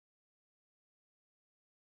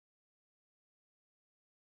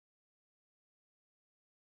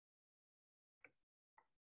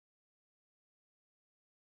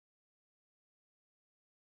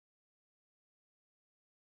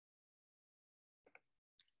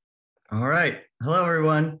All right. Hello,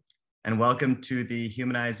 everyone, and welcome to the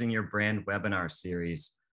Humanizing Your Brand webinar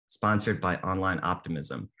series sponsored by Online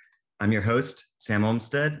Optimism. I'm your host, Sam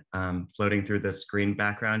Olmstead, floating through the screen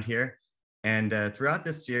background here. And throughout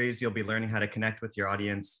this series, you'll be learning how to connect with your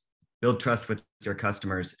audience, build trust with your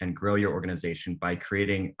customers, and grow your organization by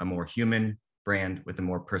creating a more human brand with a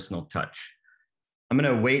more personal touch. I'm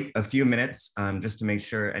going to wait a few minutes just to make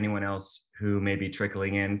sure anyone else who may be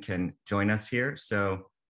trickling in can join us here. So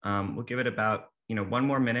we'll give it about one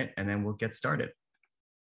more minute and then we'll get started.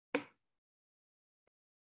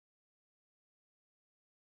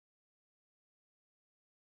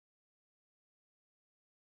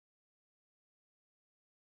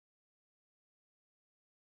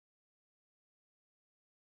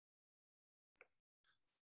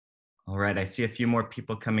 All right, I see a few more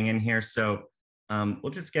people coming in here, so we'll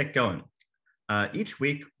just get going. Each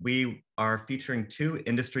week, we are featuring two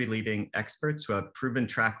industry-leading experts who have proven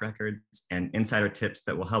track records and insider tips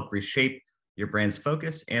that will help reshape your brand's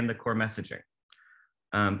focus and the core messaging.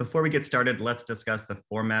 Before we get started, let's discuss the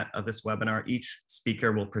format of this webinar. Each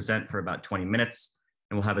speaker will present for about 20 minutes,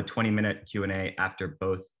 and we'll have a 20-minute Q&A after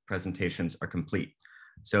both presentations are complete.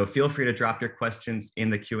 So feel free to drop your questions in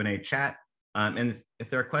the Q&A chat. And if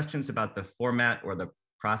there are questions about the format or the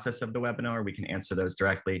process of the webinar, we can answer those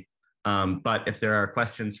directly. But if there are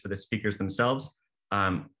questions for the speakers themselves,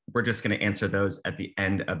 we're just going to answer those at the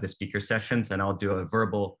end of the speaker sessions, and I'll do a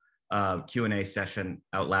verbal Q&A session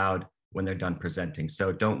out loud when they're done presenting.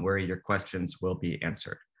 So don't worry, your questions will be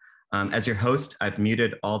answered. As your host, I've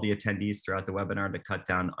muted all the attendees throughout the webinar to cut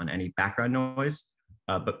down on any background noise,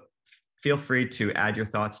 but feel free to add your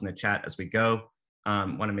thoughts in the chat as we go.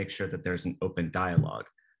 Want to make sure that there's an open dialogue.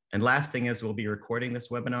 And last thing is we'll be recording this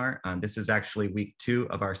webinar. This is actually week 2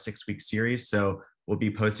 of our 6-week series. So we'll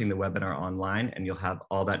be posting the webinar online and you'll have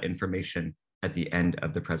all that information at the end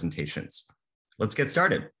of the presentations. Let's get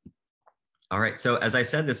started. All right, so as I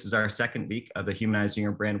said, this is our 2nd week of the Humanizing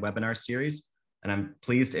Your Brand webinar series. And I'm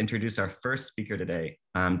pleased to introduce our first speaker today.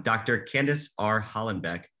 Dr. Candice R.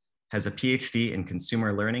 Hollenbeck has a PhD in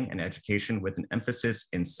consumer learning and education with an emphasis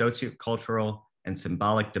in sociocultural and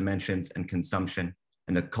symbolic dimensions and consumption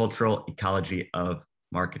and the cultural ecology of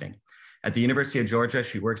marketing. At the University of Georgia,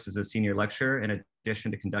 she works as a senior lecturer in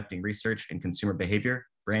addition to conducting research in consumer behavior,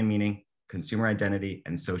 brand meaning, consumer identity,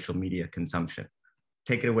 and social media consumption.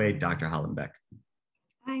 Take it away, Dr. Hollenbeck.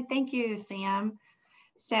 Hi, thank you, Sam.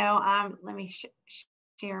 So let me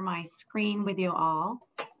share my screen with you all.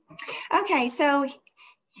 Okay, so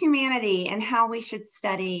humanity and how we should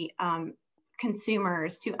study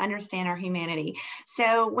consumers to understand our humanity.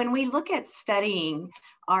 So when we look at studying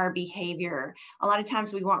our behavior, a lot of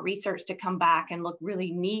times we want research to come back and look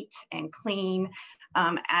really neat and clean,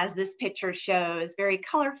 as this picture shows, very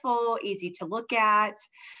colorful, easy to look at.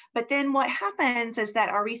 But then what happens is that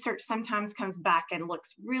our research sometimes comes back and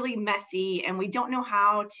looks really messy and we don't know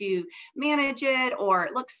how to manage it, or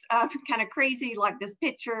it looks kind of crazy like this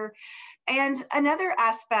picture. And another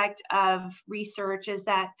aspect of research is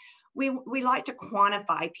that we like to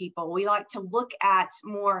quantify people. We like to look at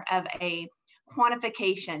more of a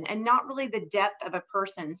quantification and not really the depth of a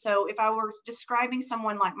person. So if I were describing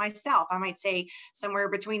someone like myself, I might say somewhere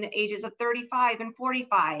between the ages of 35 and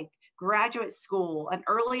 45, graduate school, an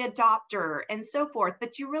early adopter, and so forth,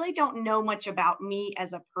 but you really don't know much about me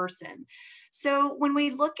as a person. So when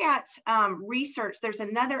we look at research, there's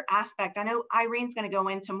another aspect. I know Irene's going to go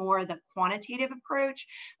into more of the quantitative approach,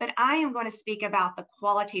 but I am going to speak about the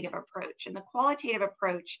qualitative approach. And the qualitative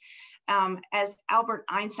approach, as Albert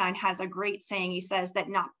Einstein has a great saying, he says that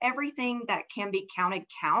not everything that can be counted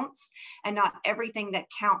counts, and not everything that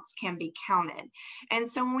counts can be counted.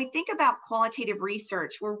 And so when we think about qualitative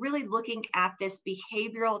research, we're really looking at this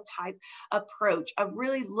behavioral type approach of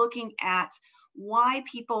really looking at why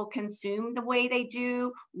people consume the way they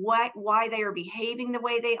do, why they are behaving the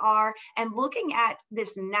way they are, and looking at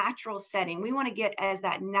this natural setting. We want to get as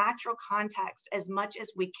that natural context as much as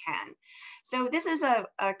we can. So this is a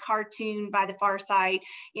cartoon by the far side,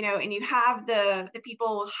 and you have the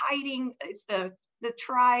people hiding. It's the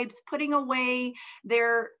tribes putting away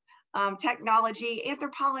their technology,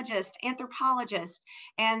 anthropologist,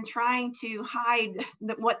 and trying to hide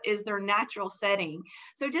what is their natural setting.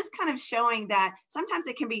 So just kind of showing that sometimes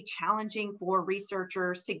it can be challenging for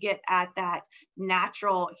researchers to get at that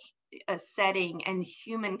natural setting and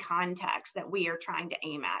human context that we are trying to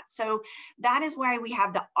aim at. So that is why we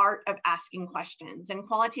have the art of asking questions. In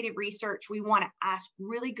qualitative research, we want to ask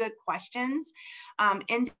really good questions.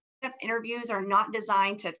 In-depth interviews are not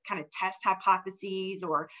designed to kind of test hypotheses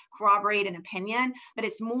or corroborate an opinion, but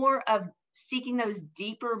it's more of seeking those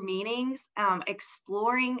deeper meanings,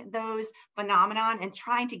 exploring those phenomenon and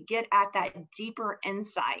trying to get at that deeper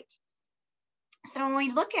insight. So when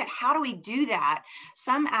we look at how do we do that,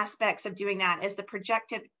 some aspects of doing that is the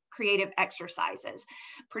projective creative exercises.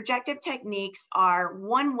 Projective techniques are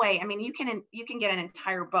one way. I mean, you can get an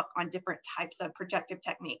entire book on different types of projective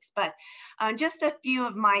techniques, but just a few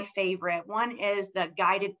of my favorite. One is the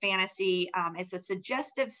guided fantasy. It's a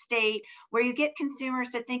suggestive state where you get consumers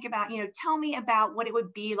to think about, tell me about what it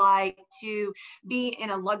would be like to be in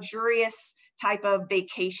a luxurious type of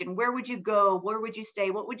vacation. Where would you go? Where would you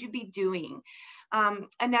stay? What would you be doing?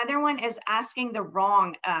 Another one is asking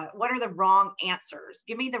what are the wrong answers?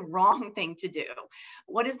 Give me the wrong thing to do.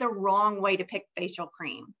 What is the wrong way to pick facial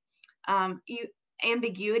cream?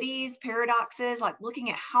 Ambiguities, paradoxes, like looking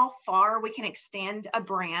at how far we can extend a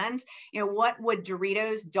brand. What would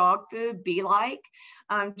Doritos dog food be like?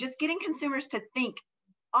 Just getting consumers to think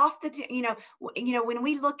off the, when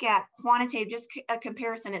we look at quantitative, just a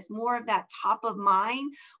comparison, it's more of that top of mind,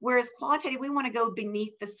 whereas qualitative, we want to go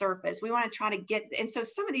beneath the surface. We want to try to get, and so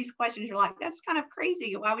some of these questions you're like, that's kind of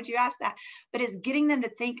crazy. Why would you ask that? But it's getting them to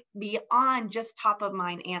think beyond just top of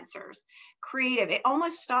mind answers. Creative, it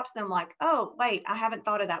almost stops them like, oh, wait, I haven't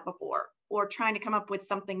thought of that before, or trying to come up with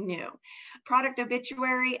something new. Product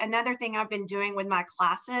obituary, another thing I've been doing with my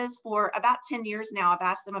classes for about 10 years now. I've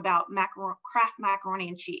asked them about Kraft macaroni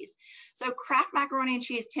and cheese. So Kraft macaroni and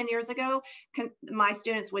cheese 10 years ago, my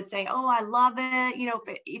students would say, oh, I love it.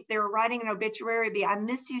 If they were writing an obituary, it'd be, I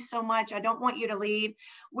miss you so much. I don't want you to leave.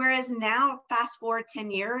 Whereas now, fast forward 10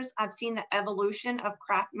 years, I've seen the evolution of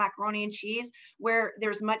Kraft macaroni and cheese, where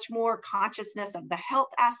there's much more consciousness of the health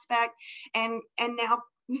aspect. And now,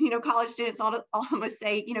 college students almost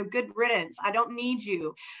say, good riddance. I don't need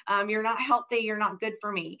you. You're not healthy. You're not good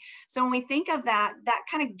for me. So when we think of that, that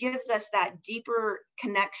kind of gives us that deeper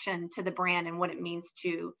connection to the brand and what it means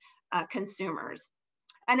to consumers.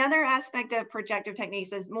 Another aspect of projective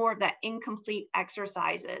techniques is more of that incomplete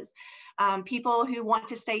exercises. People who want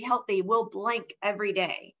to stay healthy will blank every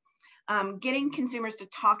day. Getting consumers to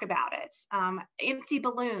talk about it. Empty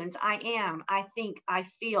balloons, I am, I think, I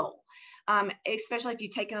feel. Especially if you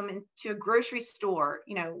take them into a grocery store,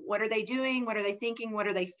 what are they doing? What are they thinking? What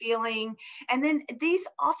are they feeling? And then these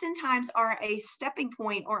oftentimes are a stepping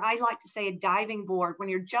point, or I like to say a diving board, when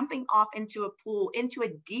you're jumping off into a pool, into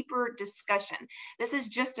a deeper discussion. This is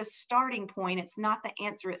just a starting point. It's not the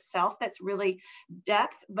answer itself that's really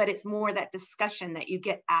depth, but it's more that discussion that you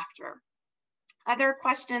get after. Other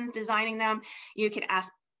questions, designing them, you can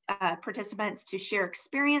ask participants to share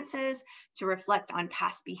experiences, to reflect on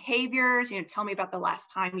past behaviors. Tell me about the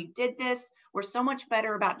last time you did this. We're so much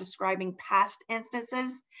better about describing past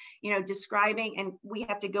instances, describing, and we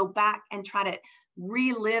have to go back and try to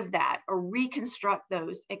relive that or reconstruct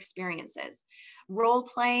those experiences. Role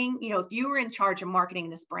playing, if you were in charge of marketing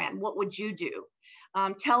this brand, what would you do?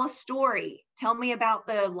 Tell a story. Tell me about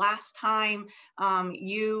the last time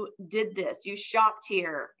you did this, you shopped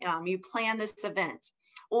here, you planned this event.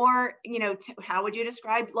 Or, how would you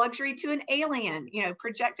describe luxury to an alien?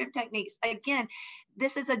 Projective techniques. Again,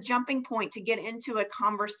 this is a jumping point to get into a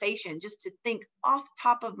conversation, just to think off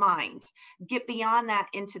top of mind, get beyond that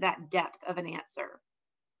into that depth of an answer.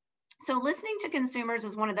 So listening to consumers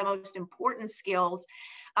is one of the most important skills,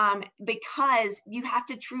 because you have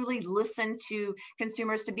to truly listen to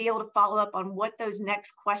consumers to be able to follow up on what those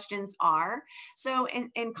next questions are. So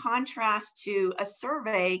in contrast to a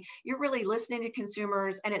survey, you're really listening to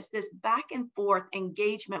consumers, and it's this back and forth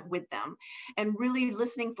engagement with them, and really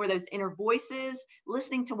listening for those inner voices,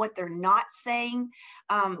 listening to what they're not saying,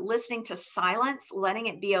 listening to silence, letting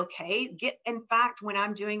it be okay. In fact, when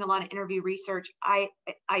I'm doing a lot of interview research, I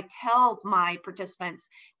tell my participants,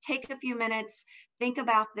 take a few minutes, think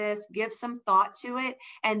about this, give some thought to it,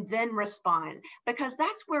 and then respond, because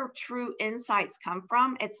that's where true insights come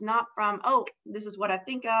from. It's not from, oh, this is what I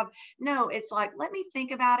think of. No, it's like, let me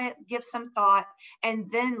think about it, give some thought, and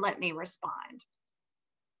then let me respond.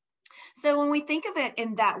 So when we think of it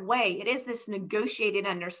in that way, it is this negotiated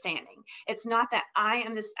understanding. It's not that I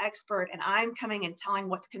am this expert and I'm coming and telling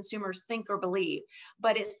what the consumers think or believe,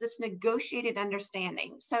 but it's this negotiated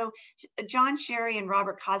understanding. So John Sherry and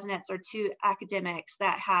Robert Kozinets are two academics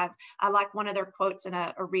that have, I like one of their quotes in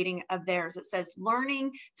a reading of theirs. It says,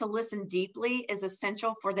 learning to listen deeply is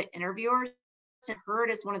essential for the interviewers. Heard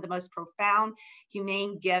is one of the most profound,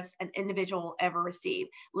 humane gifts an individual will ever receive.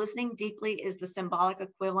 Listening deeply is the symbolic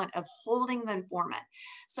equivalent of holding the informant.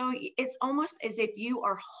 So it's almost as if you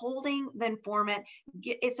are holding the informant.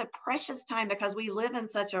 It's a precious time, because we live in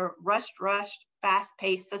such a rushed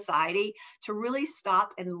fast-paced society, to really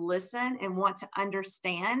stop and listen and want to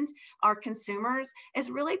understand our consumers is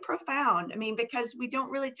really profound. I mean, because we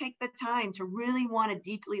don't really take the time to really want to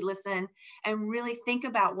deeply listen and really think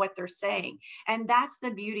about what they're saying. And that's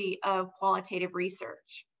the beauty of qualitative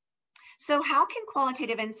research. So how can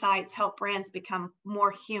qualitative insights help brands become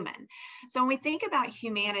more human? So when we think about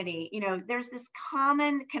humanity, there's this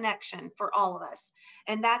common connection for all of us,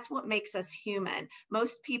 and that's what makes us human.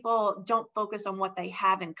 Most people don't focus on what they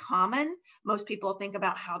have in common. Most people think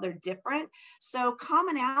about how they're different. So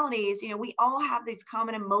commonalities, we all have these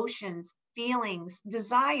common emotions, feelings,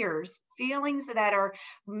 desires, feelings that are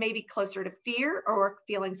maybe closer to fear or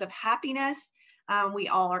feelings of happiness. We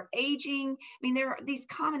all are aging. I mean, there are these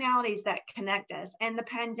commonalities that connect us, and the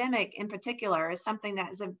pandemic in particular is something that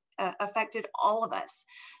has affected all of us.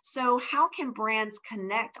 So how can brands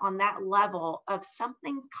connect on that level of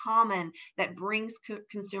something common that brings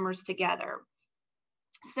consumers together?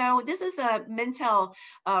 So this is a Mintel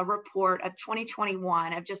report of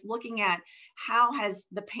 2021 of just looking at how has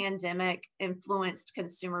the pandemic influenced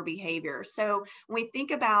consumer behavior. So when we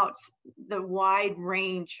think about the wide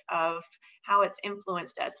range of how it's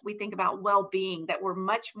influenced us, we think about well-being, that we're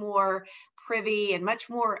much more privy and much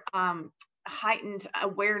more heightened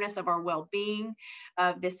awareness of our well-being,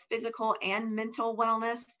 of this physical and mental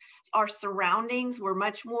wellness. Our surroundings, we're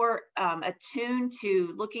much more attuned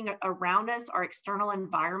to looking around us, our external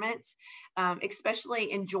environment,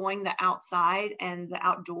 especially enjoying the outside and the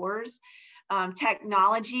outdoors.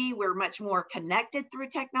 Technology, we're much more connected through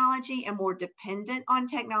technology and more dependent on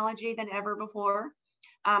technology than ever before.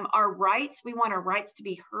 Our rights, we want our rights to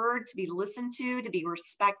be heard, to be listened to be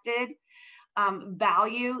respected.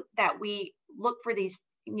 Value, that we look for these,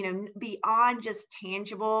 beyond just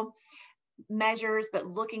tangible measures, but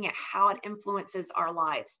looking at how it influences our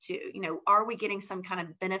lives too. Are we getting some kind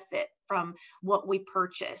of benefit from what we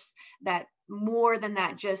purchase, that more than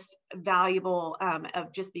that just valuable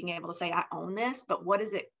of just being able to say, I own this, but what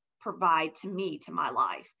does it provide to me, to my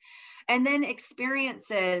life? And then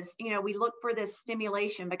experiences, we look for this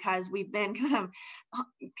stimulation because we've been kind of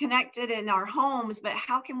connected in our homes, but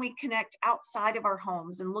how can we connect outside of our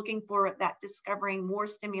homes, and looking for that, discovering more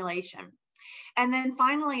stimulation. And then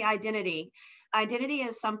finally, identity. Identity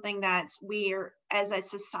is something that we are, as a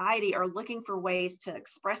society, are looking for ways to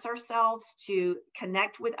express ourselves, to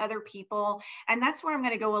connect with other people. And that's where I'm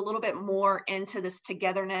going to go a little bit more into this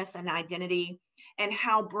togetherness and identity, and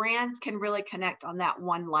how brands can really connect on that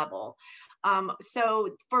one level.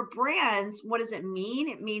 So for brands, what does it mean?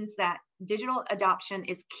 It means that digital adoption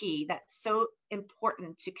is key. That's so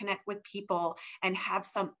important to connect with people and have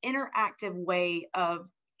some interactive way of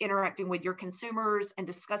interacting with your consumers and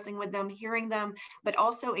discussing with them, hearing them, but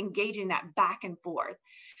also engaging that back and forth.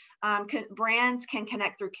 Brands can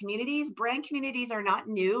connect through communities. Brand communities are not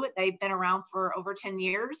new. They've been around for over 10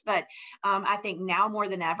 years, but I think now more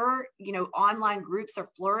than ever, online groups are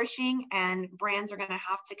flourishing, and brands are going to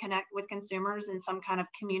have to connect with consumers in some kind of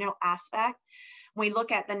communal aspect. When we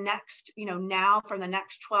look at the next, now for the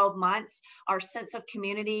next 12 months, our sense of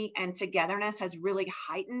community and togetherness has really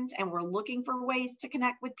heightened, and we're looking for ways to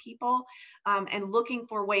connect with people and looking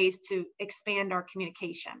for ways to expand our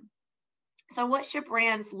communication. So what should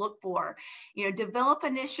brands look for? Develop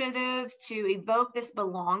initiatives to evoke this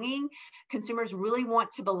belonging. Consumers really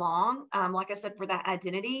want to belong. Like I said, for that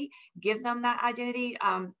identity, give them that identity.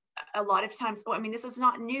 A lot of times, this is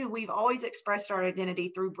not new. We've always expressed our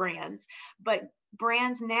identity through brands, but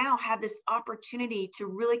brands now have this opportunity to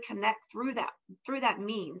really connect through that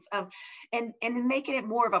means of, and making it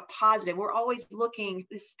more of a positive. We're always looking,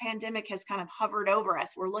 this pandemic has kind of hovered over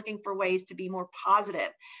us. We're looking for ways to be more positive,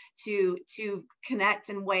 to connect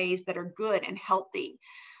in ways that are good and healthy.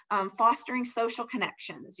 Fostering social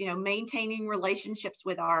connections, maintaining relationships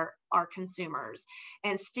with our consumers,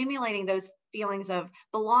 and stimulating those feelings of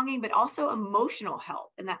belonging, but also emotional health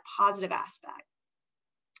and that positive aspect.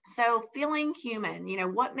 So feeling human,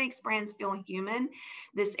 what makes brands feel human?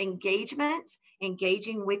 This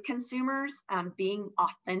engaging with consumers, being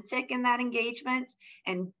authentic in that engagement,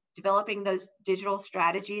 and developing those digital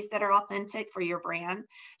strategies that are authentic for your brand,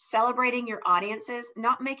 celebrating your audiences,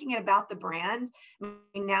 not making it about the brand.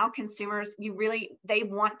 Now consumers, they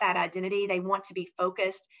want that identity. They want to be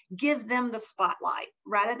focused. Give them the spotlight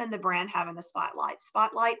rather than the brand having the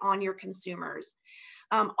spotlight on your consumers.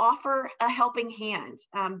 Offer a helping hand.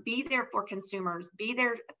 Be there for consumers. Be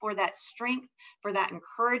there for that strength, for that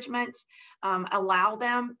encouragement. Allow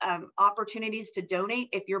them opportunities to donate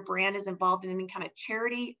if your brand is involved in any kind of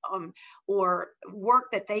charity or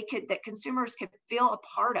work that consumers could feel a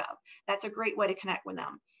part of. That's a great way to connect with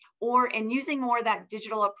them. And using more of that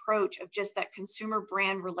digital approach of just that consumer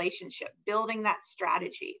brand relationship, building that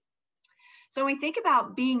strategy. So when we think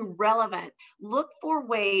about being relevant, look for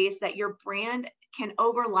ways that your brand can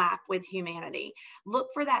overlap with humanity. Look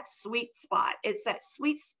for that sweet spot. It's that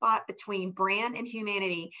sweet spot between brand and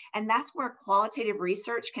humanity. And that's where qualitative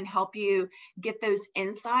research can help you get those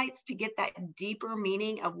insights to get that deeper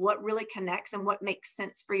meaning of what really connects and what makes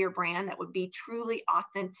sense for your brand that would be truly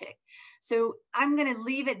authentic. So I'm going to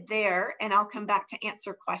leave it there and I'll come back to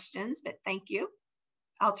answer questions, but thank you.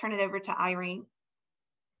 I'll turn it over to Irene.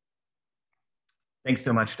 Thanks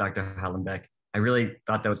so much, Dr. Hollenbeck. I really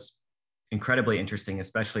thought that was incredibly interesting,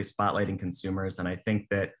 especially spotlighting consumers. And I think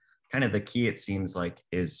that kind of the key, it seems like,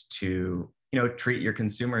 is to, treat your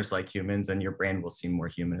consumers like humans, and your brand will seem more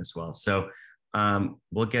human as well. So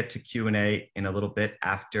we'll get to Q&A in a little bit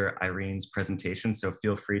after Irene's presentation. So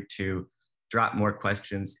feel free to drop more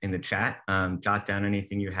questions in the chat, jot down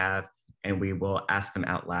anything you have, and we will ask them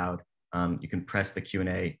out loud. You can press the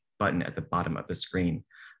Q&A button at the bottom of the screen.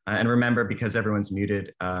 And remember, because everyone's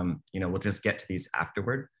muted, we'll just get to these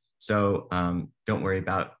afterward. So don't worry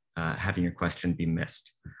about having your question be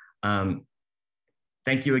missed.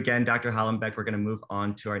 Thank you again, Dr. Hollenbeck. We're going to move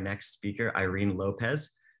on to our next speaker, Irene Lopez,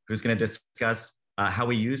 who's going to discuss how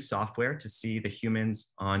we use software to see the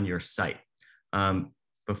humans on your site.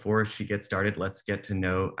 Before she gets started, let's get to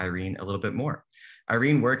know Irene a little bit more.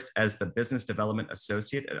 Irene works as the Business Development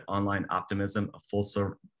Associate at Online Optimism, a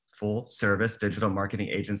full-service digital marketing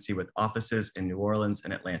agency with offices in New Orleans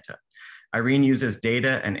and Atlanta. Irene uses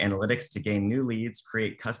data and analytics to gain new leads,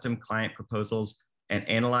 create custom client proposals, and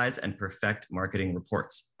analyze and perfect marketing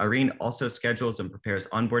reports. Irene also schedules and prepares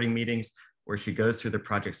onboarding meetings where she goes through the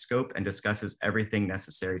project scope and discusses everything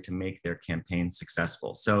necessary to make their campaign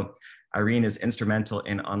successful. So Irene is instrumental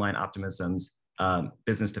in Online Optimism's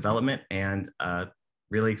business development, and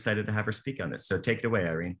really excited to have her speak on this. So take it away,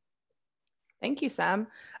 Irene. Thank you, Sam.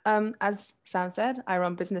 As Sam said, I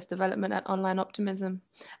run business development at Online Optimism.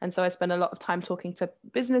 And so I spend a lot of time talking to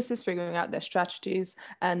businesses, figuring out their strategies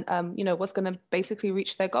and, what's going to basically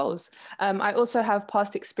reach their goals. I also have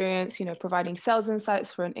past experience, providing sales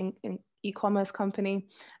insights for an e-commerce company.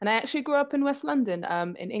 And I actually grew up in West London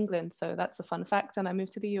in England. So that's a fun fact. And I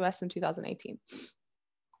moved to the US in 2018.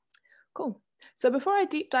 Cool. So before I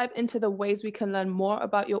deep dive into the ways we can learn more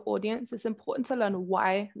about your audience, it's important to learn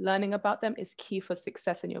why learning about them is key for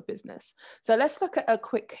success in your business. So let's look at a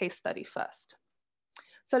quick case study first.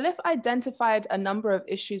 So Lyft identified a number of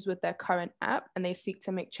issues with their current app, and they seek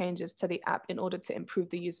to make changes to the app in order to improve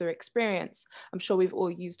the user experience. I'm sure we've all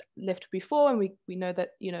used Lyft before, and we know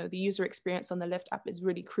that the user experience on the Lyft app is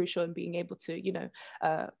really crucial in being able to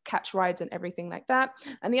catch rides and everything like that.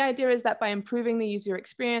 And the idea is that by improving the user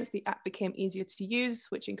experience, the app became easier to use,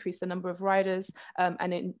 which increased the number of riders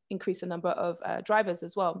and it increased the number of drivers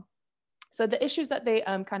as well. So the issues that they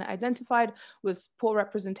kind of identified was poor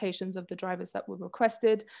representations of the drivers that were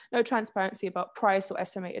requested, no transparency about price or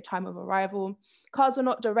estimated time of arrival, cars were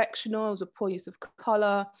not directional, it was a poor use of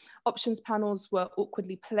color, options panels were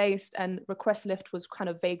awkwardly placed, and request lift was kind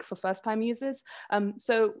of vague for first-time users.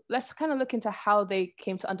 So let's kind of look into how they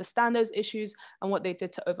came to understand those issues and what they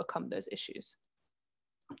did to overcome those issues.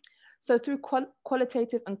 So through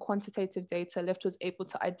qualitative and quantitative data, Lyft was able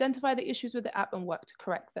to identify the issues with the app and work to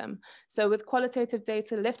correct them. So with qualitative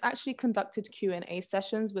data, Lyft actually conducted Q&A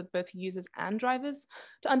sessions with both users and drivers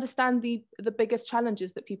to understand the biggest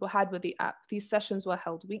challenges that people had with the app. These sessions were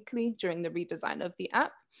held weekly during the redesign of the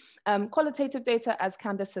app. Qualitative data, as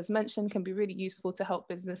Candice has mentioned, can be really useful to help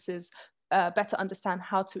businesses better understand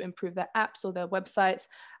how to improve their apps or their websites.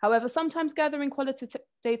 However, sometimes gathering qualitative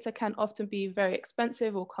data can often be very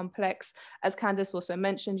expensive or complex. As Candice also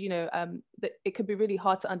mentioned, that it could be really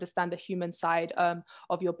hard to understand the human side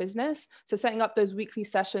of your business. So setting up those weekly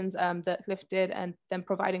sessions that Lyft did and then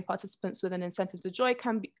providing participants with an incentive to join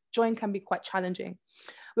can be quite challenging.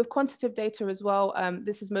 With quantitative data as well,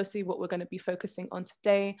 this is mostly what we're going to be focusing on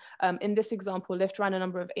today. In this example, Lyft ran a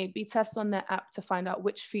number of A/B tests on their app to find out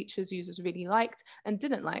which features users really liked and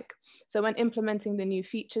didn't like. So when implementing the new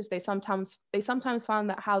features, they sometimes found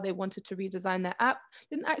that how they wanted to redesign their app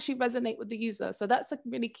didn't actually resonate with the user. So that's a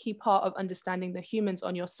really key part of understanding the humans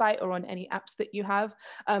on your site or on any apps that you have,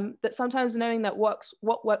 that sometimes knowing that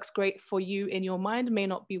what works great for you in your mind may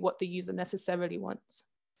not be what the user necessarily wants.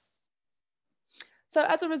 So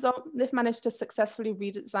as a result, they've managed to successfully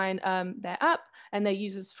redesign their app and their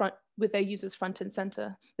users with their users front and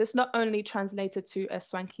center. This not only translated to a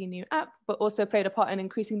swanky new app, but also played a part in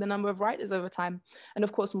increasing the number of riders over time. And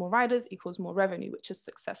of course, more riders equals more revenue, which is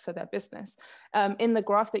success for their business. In the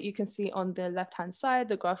graph that you can see on the left-hand side,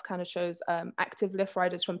 the graph kind of shows active Lyft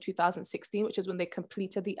riders from 2016, which is when they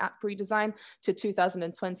completed the app redesign, to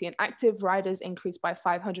 2020. And active riders increased by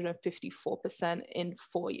 554% in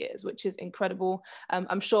 4 years, which is incredible.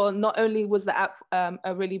 I'm sure not only was the app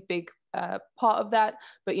a really big part of that,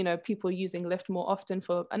 but people using Lyft more often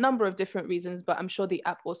for a number of different reasons, but I'm sure the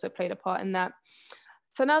app also played a part in that.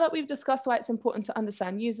 So now that we've discussed why it's important to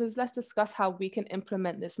understand users, let's discuss how we can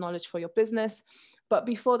implement this knowledge for your business. But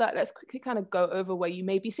before that, let's quickly kind of go over where you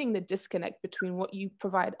may be seeing the disconnect between what you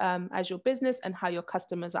provide as your business and how your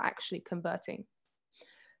customers are actually converting.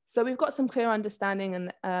 So we've got some clear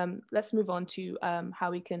understanding, and let's move on to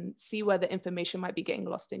how we can see where the information might be getting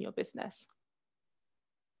lost in your business.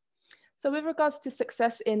 So with regards to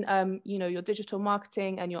success in your digital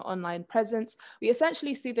marketing and your online presence, we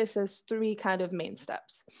essentially see this as 3 kind of main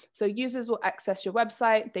steps. So users will access your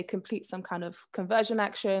website, they complete some kind of conversion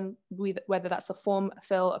action, whether that's a form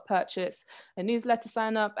fill, a purchase, a newsletter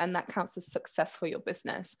sign up, and that counts as success for your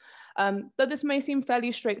business. Though this may seem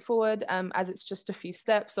fairly straightforward as it's just a few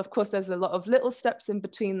steps, of course, there's a lot of little steps in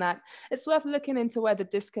between that. It's worth looking into where the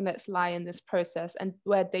disconnects lie in this process and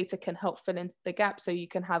where data can help fill in the gap so you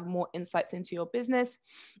can have more insights into your business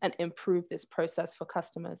and improve this process for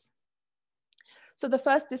customers. So the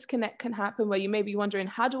first disconnect can happen where you may be wondering,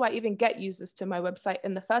 how do I even get users to my website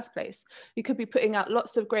in the first place? You could be putting out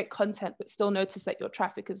lots of great content, but still notice that your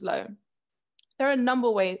traffic is low. There are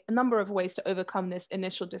a number of ways to overcome this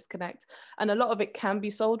initial disconnect, and a lot of it can be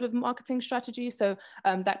solved with marketing strategy. So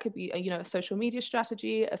that could be a social media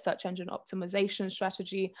strategy, a search engine optimization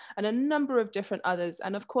strategy, and a number of different others.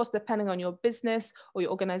 And of course, depending on your business or your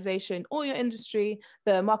organization or your industry,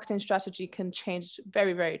 the marketing strategy can change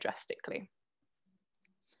very, very drastically.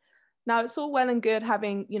 Now, it's all well and good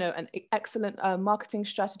having an excellent marketing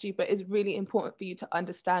strategy, but it's really important for you to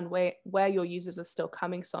understand where your users are still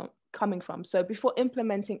coming from. So before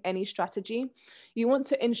implementing any strategy, you want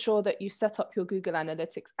to ensure that you set up your Google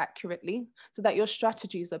Analytics accurately so that your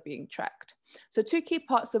strategies are being tracked. So 2 key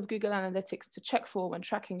parts of Google Analytics to check for when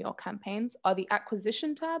tracking your campaigns are the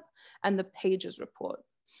acquisition tab and the pages report.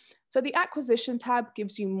 So the acquisition tab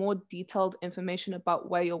gives you more detailed information about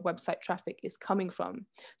where your website traffic is coming from.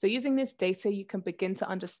 So using this data, you can begin to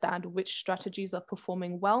understand which strategies are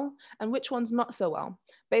performing well and which ones not so well.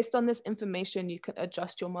 Based on this information, you can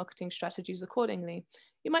adjust your marketing strategies accordingly.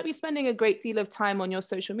 You might be spending a great deal of time on your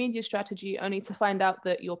social media strategy only to find out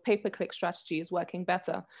that your pay-per-click strategy is working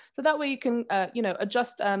better. So that way you can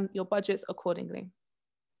adjust your budgets accordingly.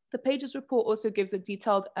 The pages report also gives a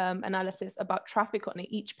detailed analysis about traffic on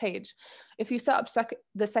each page. If you set up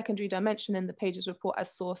the secondary dimension in the pages report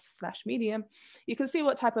as source/media, you can see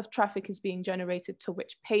what type of traffic is being generated to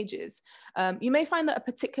which pages. You may find that a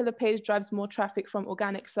particular page drives more traffic from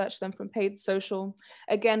organic search than from paid social.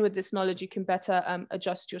 Again, with this knowledge, you can better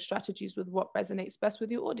adjust your strategies with what resonates best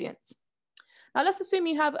with your audience. Now, let's assume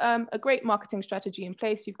you have a great marketing strategy in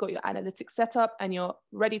place. You've got your analytics set up and you're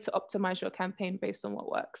ready to optimize your campaign based on what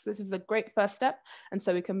works. This is a great first step, and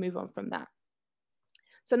so we can move on from that.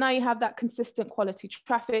 So now you have that consistent quality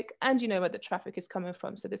traffic and you know where the traffic is coming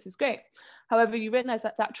from. So this is great. However, you realize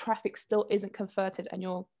that that traffic still isn't converted and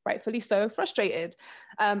you're rightfully so frustrated.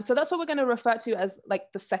 So that's what we're going to refer to as like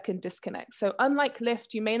the second disconnect. So unlike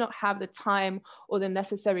Lyft, you may not have the time or the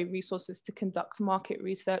necessary resources to conduct market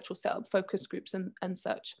research or set up focus groups and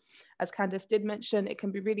such. As Candice did mention, it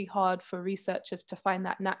can be really hard for researchers to find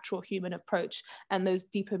that natural human approach and those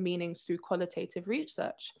deeper meanings through qualitative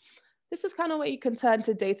research. This is kind of where you can turn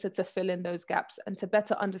to data to fill in those gaps and to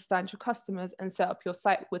better understand your customers and set up your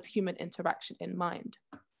site with human interaction in mind.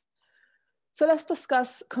 So let's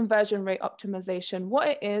discuss conversion rate optimization, what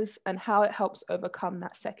it is and how it helps overcome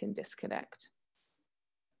that second disconnect.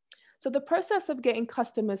 So the process of getting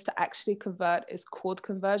customers to actually convert is called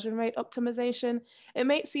conversion rate optimization. It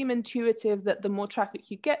may seem intuitive that the more traffic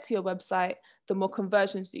you get to your website, the more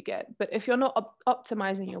conversions you get. But if you're not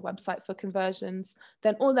optimizing your website for conversions,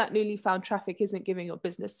 then all that newly found traffic isn't giving your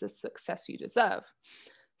business the success you deserve.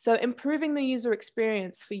 So improving the user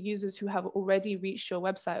experience for users who have already reached your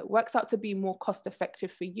website works out to be more cost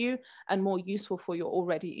effective for you and more useful for your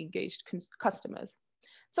already engaged customers.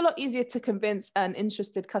 It's a lot easier to convince an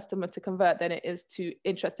interested customer to convert than it is to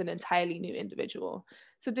interest an entirely new individual.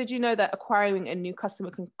 So did you know that acquiring a new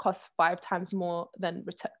customer can cost 5 times more than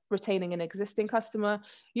retaining an existing customer?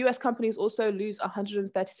 US companies also lose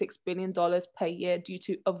 $136 billion per year due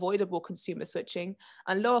to avoidable consumer switching,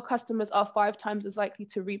 and loyal customers are 5 times as likely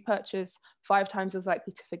to repurchase, 5 times as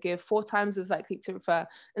likely to forgive, 4 times as likely to refer,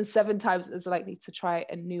 and 7 times as likely to try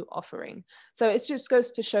a new offering. So it just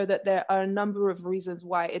goes to show that there are a number of reasons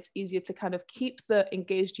why it's easier to kind of keep the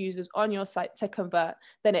engaged users on your site to convert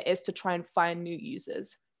than it is to try and find new users.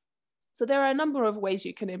 So there are a number of ways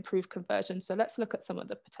you can improve conversion. So let's look at some of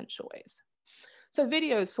the potential ways. So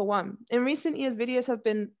videos, for one. In recent years, videos have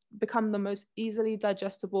become the most easily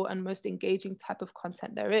digestible and most engaging type of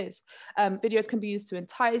content there is. Videos can be used to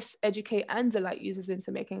entice, educate, and delight users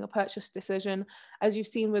into making a purchase decision. As you've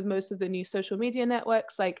seen with most of the new social media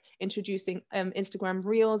networks, like introducing Instagram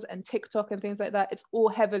Reels and TikTok and things like that, it's all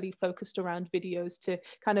heavily focused around videos to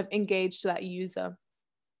kind of engage that user.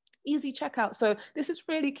 Easy checkout. So this is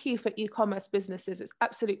really key for e-commerce businesses. It's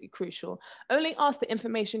absolutely crucial. Only ask the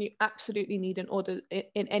information you absolutely need in order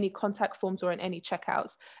in any contact forms or in any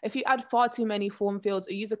checkouts. If you add far too many form fields,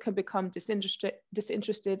 a user can become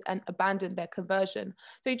disinterested and abandon their conversion.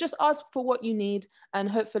 So you just ask for what you need, and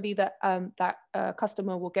hopefully that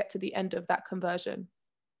customer will get to the end of that conversion.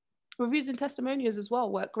 Reviews and testimonials as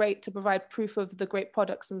well work great to provide proof of the great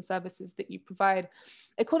products and services that you provide.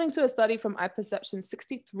 According to a study from iPerception,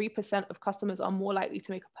 63% of customers are more likely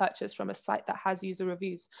to make a purchase from a site that has user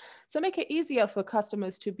reviews. So make it easier for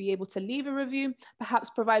customers to be able to leave a review, perhaps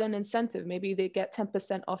provide an incentive. Maybe they get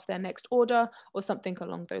 10% off their next order or something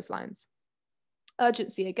along those lines.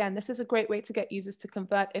 Urgency, again, this is a great way to get users to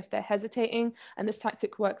convert if they're hesitating, and this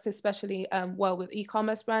tactic works especially well with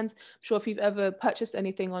e-commerce brands. I'm sure if you've ever purchased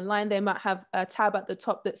anything online, they might have a tab at the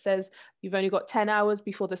top that says you've only got 10 hours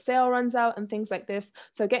before the sale runs out and things like this.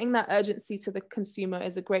 So getting that urgency to the consumer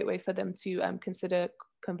is a great way for them to consider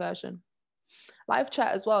conversion. Live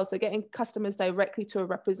chat as well. So getting customers directly to a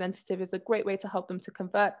representative is a great way to help them to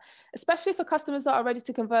convert, especially for customers that are ready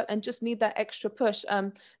to convert and just need that extra push.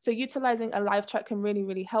 So utilizing a live chat can really,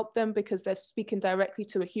 really help them because they're speaking directly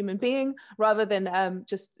to a human being rather than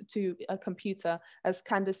just to a computer. As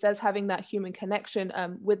Candice says, having that human connection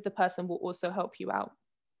with the person will also help you out.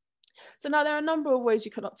 So now there are a number of ways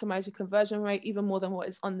you can optimize your conversion rate, even more than what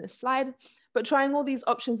is on this slide, but trying all these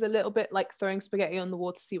options a little bit like throwing spaghetti on the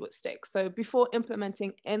wall to see what sticks. So before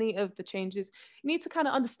implementing any of the changes, you need to kind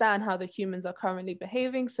of understand how the humans are currently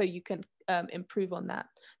behaving so you can improve on that.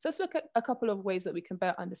 So let's look at a couple of ways that we can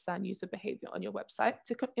better understand user behavior on your website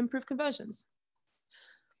to improve conversions.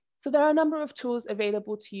 So there are a number of tools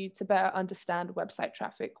available to you to better understand website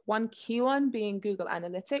traffic. One key one being Google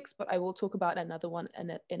Analytics, but I will talk about another one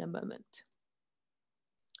in a moment.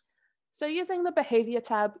 So using the Behavior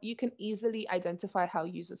tab, you can easily identify how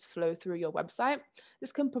users flow through your website.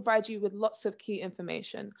 This can provide you with lots of key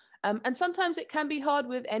information. And sometimes it can be hard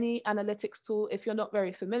with any analytics tool. If you're not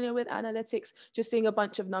very familiar with analytics, just seeing a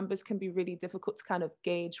bunch of numbers can be really difficult to kind of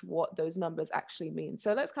gauge what those numbers actually mean.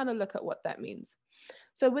 So let's kind of look at what that means.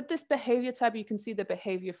 So with this Behavior tab, you can see the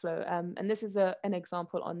behavior flow. And this is an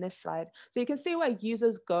example on this slide. So you can see where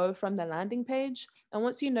users go from the landing page. And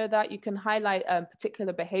once you know that, you can highlight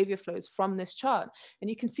particular behavior flows from this chart. And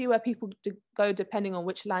you can see where people go depending on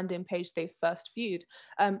which landing page they first viewed.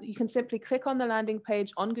 You can simply click on the landing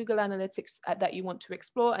page on Google Analytics that you want to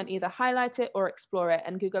explore and either highlight it or explore it.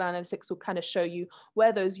 And Google Analytics will kind of show you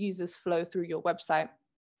where those users flow through your website.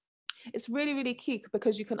 It's really, really key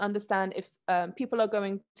because you can understand if people are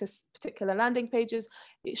going to particular landing pages,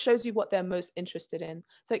 it shows you what they're most interested in.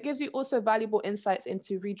 So it gives you also valuable insights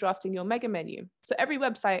into redrafting your mega menu. So every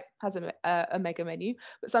website has a mega menu,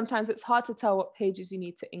 but sometimes it's hard to tell what pages you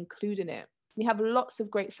need to include in it. You have lots of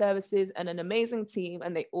great services and an amazing team,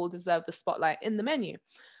 and they all deserve the spotlight in the menu.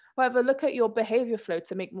 However, look at your behavior flow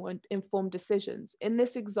to make more informed decisions. In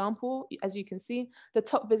this example, as you can see, the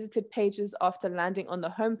top visited pages after landing on the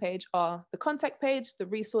homepage are the contact page, the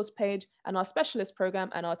resource page, and our specialist program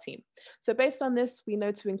and our team. So based on this, we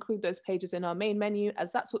know to include those pages in our main menu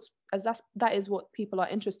as that is what people are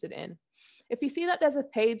interested in. If you see that there's a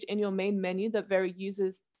page in your main menu that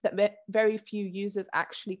very few users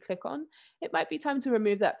actually click on, it might be time to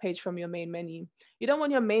remove that page from your main menu. You don't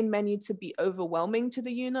want your main menu to be overwhelming to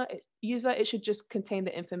the user. It should just contain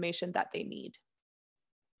the information that they need.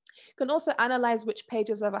 You can also analyze which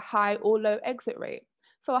pages have a high or low exit rate.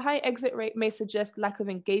 So a high exit rate may suggest lack of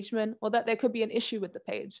engagement or that there could be an issue with the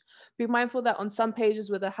page. Be mindful that on some pages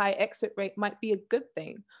with a high exit rate might be a good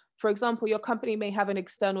thing. For example, your company may have an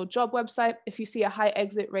external job website. If you see a high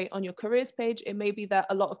exit rate on your careers page, it may be that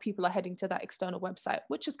a lot of people are heading to that external website,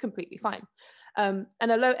 which is completely fine. And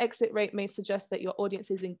a low exit rate may suggest that your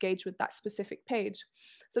audience is engaged with that specific page.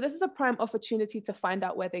 So this is a prime opportunity to find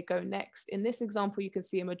out where they go next. In this example, you can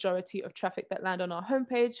see a majority of traffic that land on our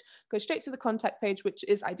homepage go straight to the contact page, which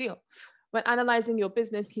is ideal. When analyzing your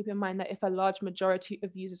business, keep in mind that if a large majority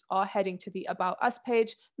of users are heading to the About Us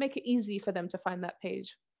page, make it easy for them to find that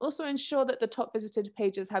page. Also ensure that the top visited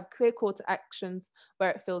pages have clear call to actions where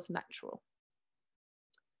it feels natural.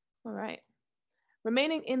 All right.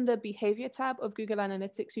 Remaining in the behavior tab of Google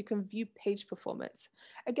Analytics, you can view page performance.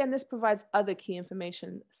 Again, this provides other key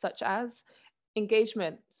information such as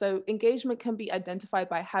engagement. So engagement can be identified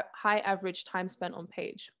by high average time spent on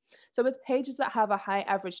page. So with pages that have a high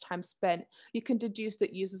average time spent, you can deduce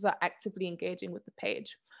that users are actively engaging with the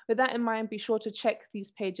page. With that in mind, be sure to check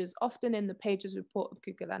these pages often in the pages report of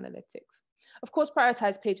Google Analytics. Of course,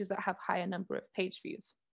 prioritize pages that have higher number of page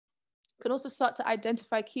views. You can also start to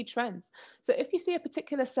identify key trends. So if you see a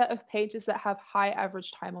particular set of pages that have high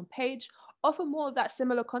average time on page, offer more of that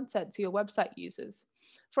similar content to your website users.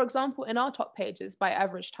 For example, in our top pages by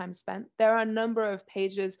average time spent, there are a number of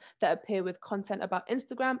pages that appear with content about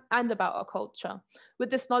Instagram and about our culture. With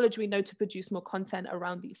this knowledge, we know to produce more content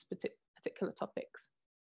around these particular topics.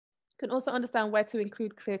 You can also understand where to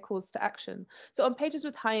include clear calls to action. So on pages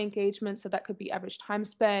with high engagement, so that could be average time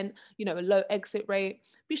spent, a low exit rate,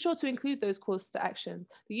 be sure to include those calls to action.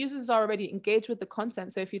 The users are already engaged with the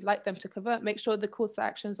content, so if you'd like them to convert, make sure the calls to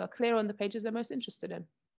actions are clear on the pages they're most interested in.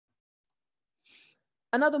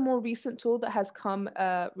 Another more recent tool that has come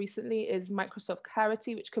recently is Microsoft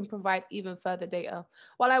Clarity, which can provide even further data.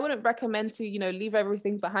 While I wouldn't recommend to leave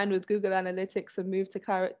everything behind with Google Analytics and move to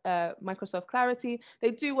Microsoft Clarity,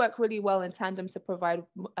 they do work really well in tandem to provide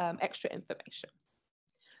extra information.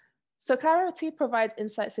 So Clarity provides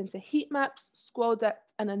insights into heat maps, scroll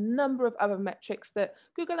depth, and a number of other metrics that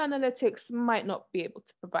Google Analytics might not be able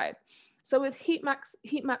to provide. So with heat maps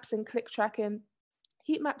and click tracking,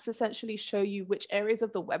 heat maps essentially show you which areas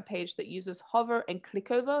of the web page that users hover and click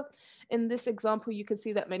over. In this example, you can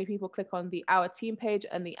see that many people click on the Our Team page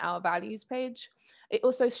and the Our Values page. It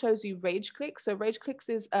also shows you rage clicks. So rage clicks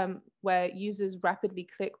is where users rapidly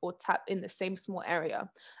click or tap in the same small area.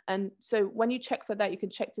 And so when you check for that, you can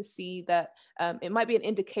check to see that it might be an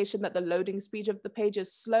indication that the loading speed of the page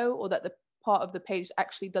is slow or that the part of the page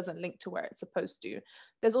actually doesn't link to where it's supposed to.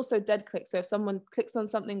 There's also dead clicks. So if someone clicks on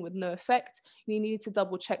something with no effect, you need to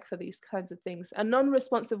double check for these kinds of things. A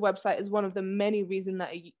non-responsive website is one of the many reasons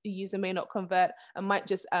that a user may not convert and might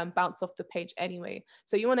just bounce off the page anyway.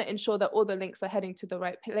 So you want to ensure that all the links are heading to the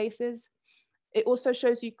right places. It also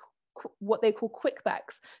shows you what they call quick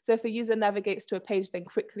backs. So if a user navigates to a page, then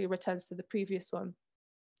quickly returns to the previous one.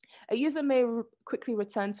 A user may quickly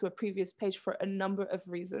return to a previous page for a number of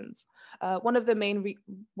reasons. One of the main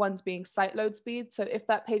ones being site load speed. So if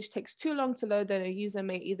that page takes too long to load, then a user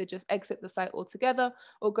may either just exit the site altogether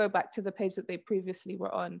or go back to the page that they previously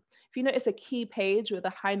were on. If you notice a key page with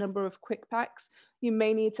a high number of quick packs, you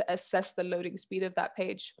may need to assess the loading speed of that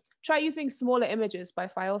page. Try using smaller images by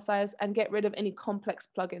file size and get rid of any complex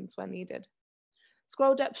plugins when needed.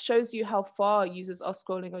 Scroll depth shows you how far users are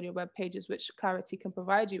scrolling on your web pages, which Clarity can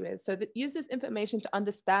provide you with. So that use this information to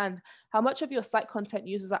understand how much of your site content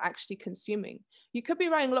users are actually consuming. You could be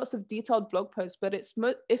writing lots of detailed blog posts, but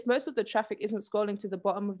if most of the traffic isn't scrolling to the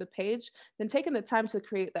bottom of the page, then taking the time to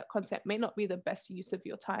create that content may not be the best use of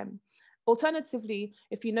your time. Alternatively,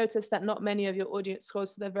 if you notice that not many of your audience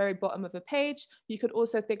scrolls to the very bottom of a page, you could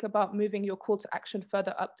also think about moving your call to action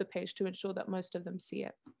further up the page to ensure that most of them see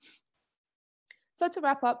it. So to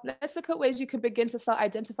wrap up, let's look at ways you can begin to start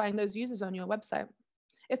identifying those users on your website.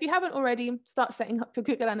 If you haven't already, start setting up your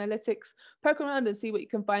Google Analytics, poke around and see what you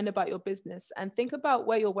can find about your business, and think about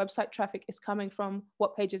where your website traffic is coming from,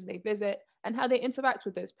 what pages they visit, and how they interact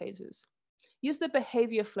with those pages. Use the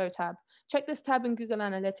Behavior Flow tab. Check this tab in Google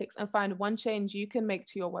Analytics and find one change you can make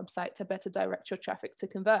to your website to better direct your traffic to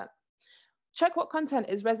convert. Check what content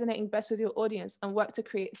is resonating best with your audience and work to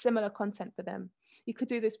create similar content for them. You could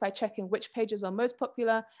do this by checking which pages are most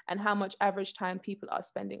popular and how much average time people are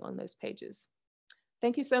spending on those pages.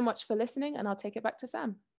 Thank you so much for listening, and I'll take it back to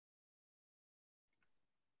Sam.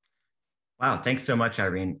 Wow, thanks so much,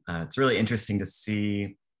 Irene. It's really interesting to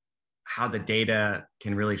see how the data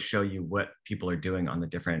can really show you what people are doing on the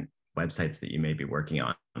different websites that you may be working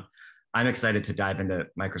on. I'm excited to dive into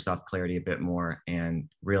Microsoft Clarity a bit more and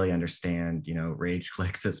really understand, rage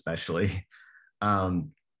clicks especially.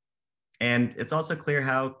 And it's also clear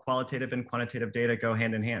how qualitative and quantitative data go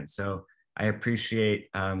hand in hand. So I appreciate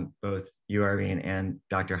both you, Irene, and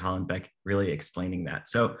Dr. Hollenbeck really explaining that.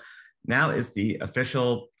 So now is the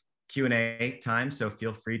official Q&A time, so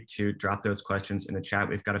feel free to drop those questions in the chat.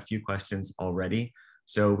 We've got a few questions already,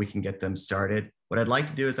 so we can get them started. What I'd like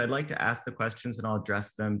to do is I'd like to ask the questions and I'll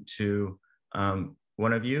address them to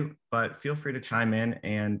one of you, but feel free to chime in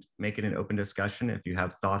and make it an open discussion if you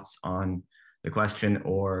have thoughts on the question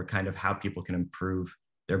or kind of how people can improve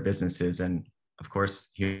their businesses and, of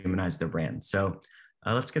course, humanize their brand. So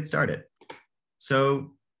let's get started.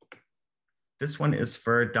 So this one is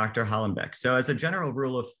for Dr. Hollenbeck. So as a general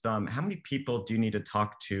rule of thumb, how many people do you need to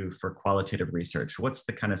talk to for qualitative research? What's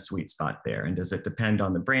the kind of sweet spot there? And does it depend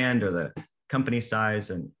on the brand or the company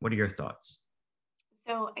size? And what are your thoughts?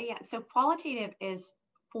 So yeah, so qualitative is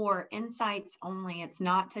for insights only. It's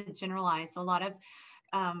not to generalize. So a lot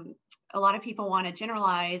of people want to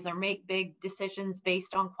generalize or make big decisions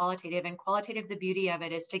based on qualitative, and qualitative, the beauty of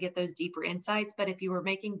it is to get those deeper insights. But if you were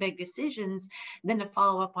making big decisions, then to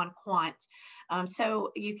follow up on quant.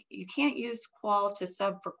 So you can't use qual to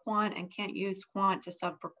sub for quant and can't use quant to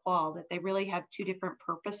sub for qual, that they really have two different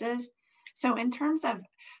purposes. So in terms of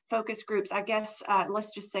focus groups, I guess,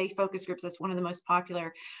 let's just say focus groups, that's one of the most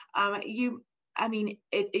popular. You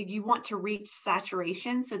want to reach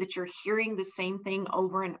saturation so that you're hearing the same thing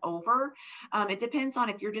over and over. It depends on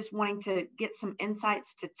if you're just wanting to get some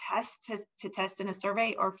insights to test in a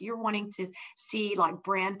survey, or if you're wanting to see like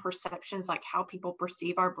brand perceptions, like how people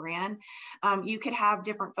perceive our brand. You could have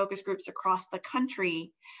different focus groups across the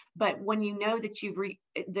country, but when you know that you've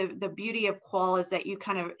the beauty of qual is that you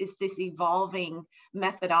kind of is this evolving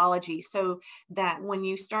methodology, so that when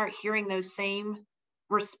you start hearing those same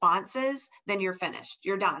responses, then you're finished,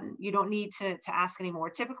 you're done. You don't need to ask anymore.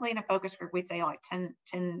 Typically in a focus group, we say like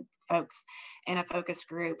 10 folks in a focus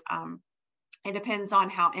group. It depends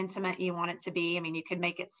on how intimate you want it to be. I mean, you could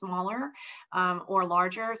make it smaller or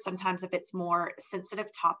larger. Sometimes if it's more sensitive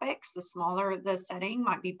topics, the smaller the setting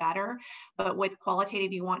might be better. But with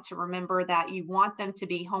qualitative, you want to remember that you want them to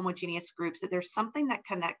be homogeneous groups, that there's something that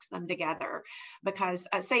connects them together. Because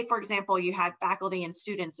say, for example, you had faculty and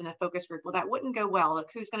students in a focus group. Well, that wouldn't go well.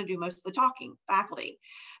 Like, who's going to do most of the talking? Faculty.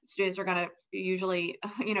 Students are going to usually,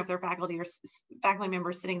 if they're faculty or faculty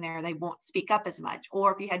members sitting there, they won't speak up as much.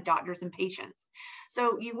 Or if you had doctors and patients.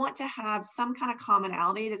 So you want to have some kind of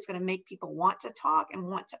commonality that's going to make people want to talk and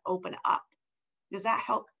want to open up. Does that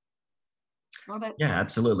help a little bit? Yeah,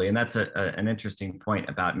 absolutely. And that's an interesting point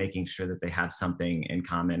about making sure that they have something in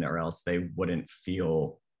common, or else they wouldn't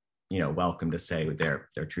feel, welcome to say their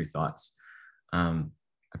true thoughts. I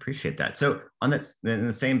appreciate that. So in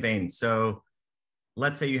the same vein, so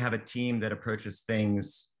let's say you have a team that approaches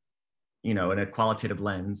things, in a qualitative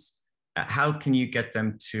lens. How can you get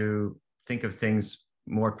them to think of things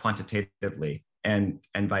more quantitatively and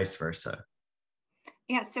vice versa?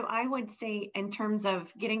 Yeah, so I would say in terms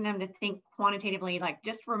of getting them to think quantitatively, like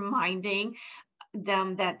just reminding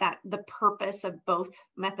them that the purpose of both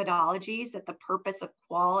methodologies, that the purpose of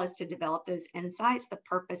qual is to develop those insights, the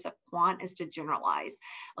purpose of quant is to generalize.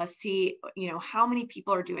 Let's see, how many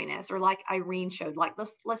people are doing this, or like Irene showed, like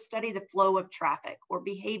let's study the flow of traffic or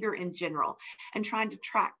behavior in general and trying to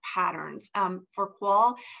track patterns. For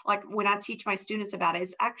qual, like when I teach my students about it,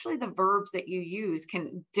 it's actually the verbs that you use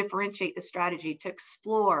can differentiate the strategy: to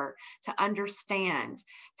explore, to understand,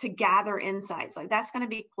 to gather insights. Like that's going to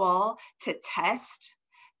be qual. To test,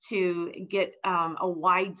 to get a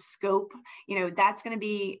wide scope, that's going to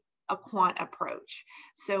be a quant approach.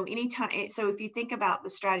 So if you think about the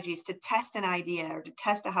strategies to test an idea or to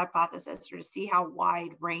test a hypothesis or to see how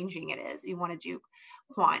wide ranging it is, you want to do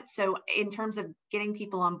quant. So in terms of getting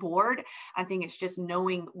people on board, I think it's just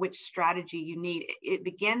knowing which strategy you need. It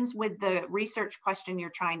begins with the research question you're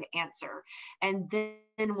trying to answer. And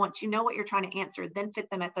then once you know what you're trying to answer, then fit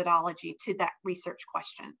the methodology to that research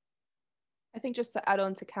question. I think just to add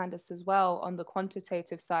on to Candice as well, on the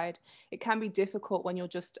quantitative side, it can be difficult when you're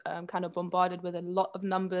just kind of bombarded with a lot of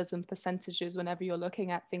numbers and percentages whenever you're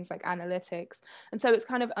looking at things like analytics. And so it's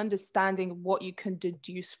kind of understanding what you can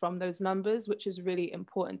deduce from those numbers, which is really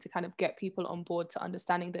important to kind of get people on board to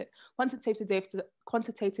understanding that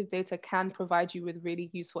quantitative data can provide you with really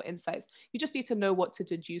useful insights. You just need to know what to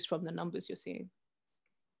deduce from the numbers you're seeing.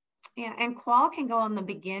 Yeah, and qual can go on the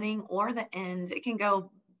beginning or the end. It can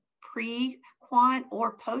go pre-quant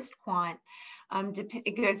or post-quant.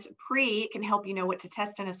 It goes pre, it can help you know what to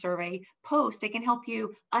test in a survey. Post, it can help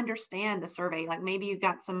you understand the survey. Like maybe you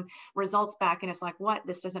got some results back and it's like, what?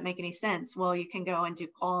 This doesn't make any sense. Well, you can go and do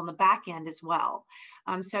qual on the back end as well.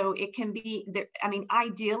 So it can be,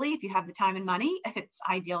 ideally, if you have the time and money, it's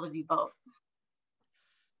ideal to do both.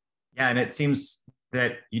 Yeah, and it seems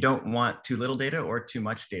that you don't want too little data or too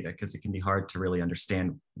much data, because it can be hard to really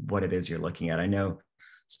understand what it is you're looking at. I know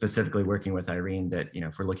specifically working with Irene that,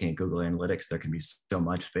 if we're looking at Google Analytics, there can be so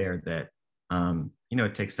much there that,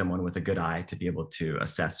 it takes someone with a good eye to be able to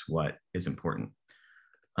assess what is important.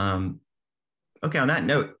 Okay, on that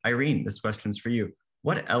note, Irene, this question's for you.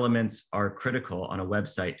 What elements are critical on a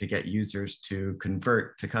website to get users to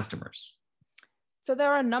convert to customers? So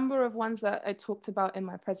there are a number of ones that I talked about in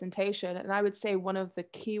my presentation, and I would say one of the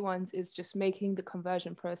key ones is just making the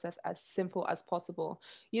conversion process as simple as possible.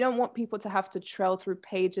 You don't want people to have to trail through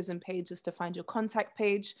pages and pages to find your contact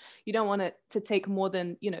page. You don't want it to take more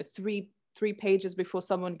than, three pages before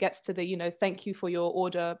someone gets to the, thank you for your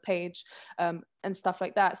order page, and stuff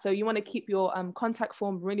like that. So you want to keep your contact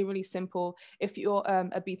form really, really simple. If you're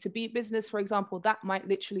a B2B business, for example, that might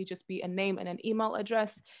literally just be a name and an email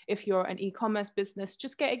address. If you're an e-commerce business,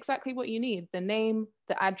 just get exactly what you need: the name,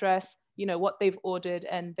 the address, what they've ordered,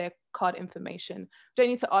 and their card information. Don't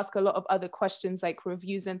need to ask a lot of other questions like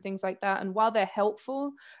reviews and things like that. And while they're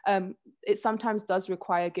helpful, it sometimes does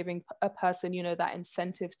require giving a person, that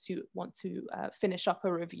incentive to want to finish up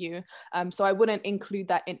a review. So I wouldn't include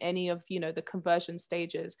that in any of, the conversion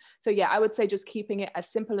stages. So yeah, I would say just keeping it as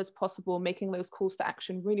simple as possible, making those calls to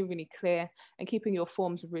action really, really clear, and keeping your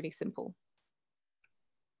forms really simple.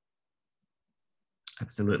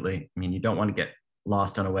 Absolutely. I mean, you don't want to get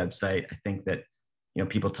lost on a website. I think that,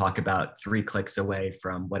 people talk about 3 clicks away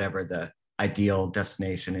from whatever the ideal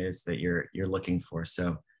destination is that you're looking for.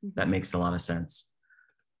 So that makes a lot of sense.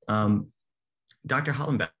 Dr.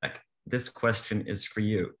 Hollenbeck, this question is for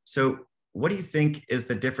you. So what do you think is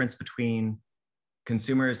the difference between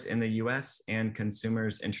consumers in the US and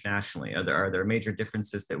consumers internationally? Are there major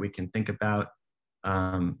differences that we can think about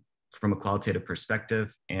from a qualitative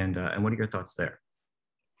perspective? And what are your thoughts there?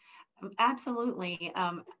 Absolutely.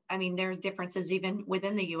 I mean, there's differences even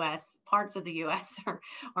within the U.S. Parts of the U.S.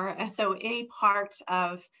 or so any part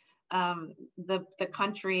of the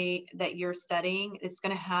country that you're studying, it's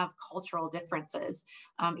going to have cultural differences.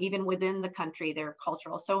 Even within the country, they're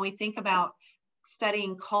cultural. So when we think about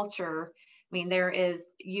studying culture, I mean, there is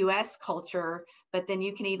U.S. culture, but then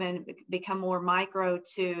you can even become more micro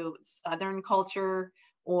to Southern culture,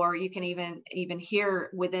 or you can even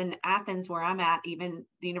here within Athens, where I'm at, even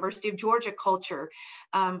the University of Georgia culture,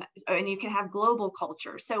 and you can have global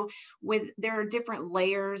culture. So there are different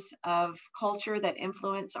layers of culture that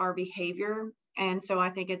influence our behavior. And so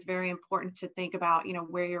I think it's very important to think about,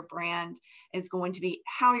 where your brand is going to be,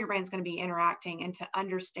 how your brand is going to be interacting, and to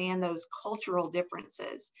understand those cultural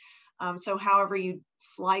differences. So however you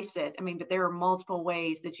slice it, I mean, but there are multiple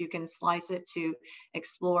ways that you can slice it to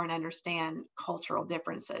explore and understand cultural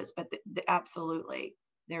differences, but absolutely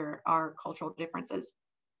there are cultural differences.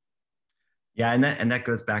 Yeah, and that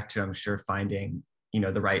goes back to, I'm sure, finding,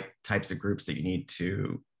 the right types of groups that you need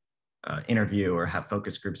to interview or have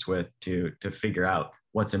focus groups with to figure out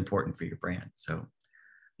what's important for your brand. So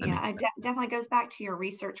yeah, it definitely goes back to your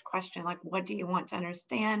research question, like what do you want to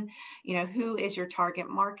understand? Who is your target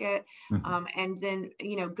market? And then,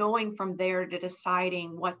 going from there to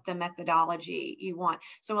deciding what the methodology you want.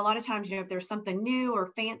 So a lot of times, if there's something new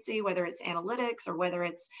or fancy, whether it's analytics or whether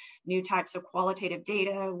it's new types of qualitative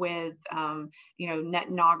data with,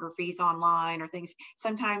 netnographies online or things,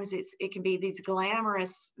 sometimes it can be these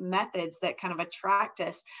glamorous methods that kind of attract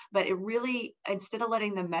us, but it really, instead of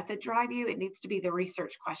letting the method drive you, it needs to be the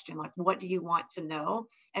research question, like what do you want to know?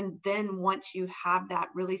 And then once you have that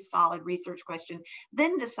really solid research question,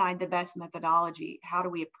 then decide the best methodology. How do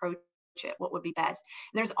we approach it? What would be best?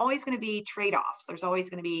 And there's always going to be trade-offs. There's always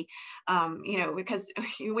going to be, because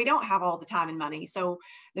we don't have all the time and money. So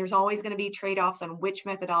there's always going to be trade-offs on which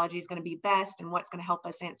methodology is going to be best and what's going to help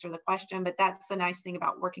us answer the question. But that's the nice thing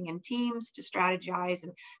about working in teams, to strategize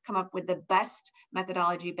and come up with the best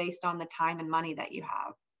methodology based on the time and money that you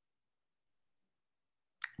have.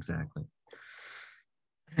 Exactly.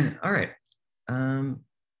 All right.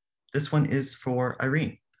 This one is for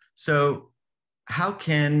Irene. So how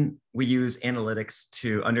can we use analytics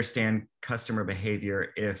to understand customer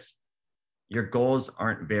behavior if your goals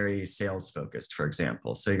aren't very sales focused, for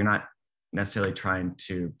example? So you're not necessarily trying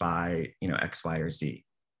to buy, X, Y, or Z.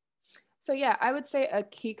 So yeah, I would say a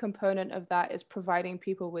key component of that is providing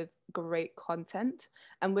people with great content.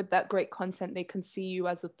 And with that great content, they can see you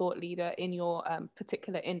as a thought leader in your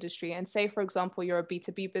particular industry. And say, for example, you're a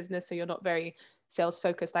B2B business, so you're not very sales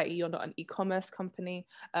focused, i.e. you're not an e-commerce company.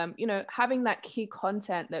 Having that key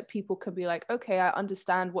content that people can be like, okay, I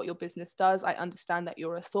understand what your business does. I understand that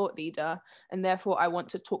you're a thought leader, and therefore I want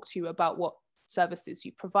to talk to you about what services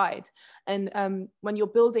you provide. And when you're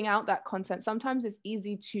building out that content, sometimes it's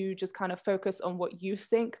easy to just kind of focus on what you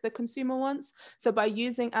think the consumer wants. So by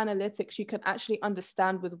using analytics, you can actually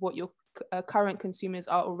understand with what your current consumers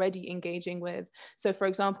are already engaging with. So for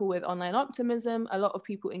example, with Online Optimism, a lot of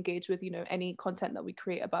people engage with, any content that we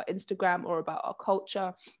create about Instagram or about our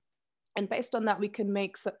culture. And based on that, we can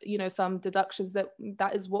make, some deductions that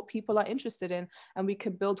is what people are interested in. And we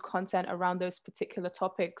can build content around those particular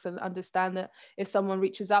topics and understand that if someone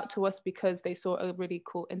reaches out to us because they saw a really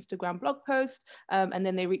cool Instagram blog post, and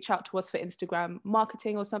then they reach out to us for Instagram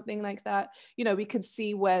marketing or something like that, we could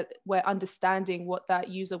see where understanding what that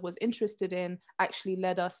user was interested in actually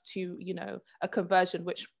led us to, a conversion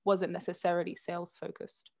which wasn't necessarily sales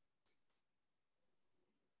focused.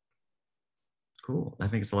 Cool,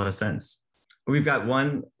 that makes a lot of sense. We've got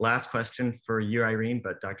one last question for you, Irene,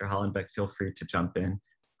 but Dr. Hollenbeck, feel free to jump in.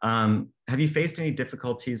 Have you faced any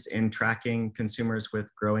difficulties in tracking consumers with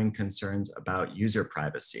growing concerns about user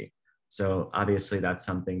privacy? So obviously that's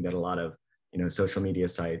something that a lot of social media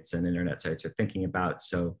sites and internet sites are thinking about.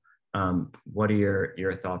 So what are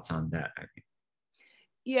your thoughts on that, Irene?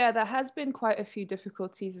 Yeah, there has been quite a few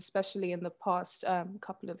difficulties, especially in the past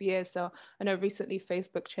couple of years. So I know recently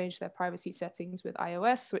Facebook changed their privacy settings with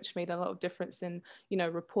iOS, which made a lot of difference in,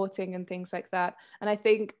 reporting and things like that. And I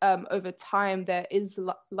think over time, there is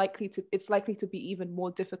likely to be even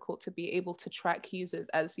more difficult to be able to track users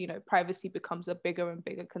as, privacy becomes a bigger and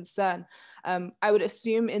bigger concern. I would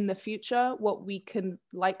assume in the future, what we can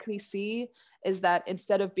likely see is that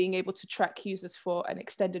instead of being able to track users for an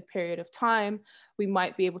extended period of time, we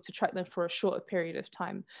might be able to track them for a shorter period of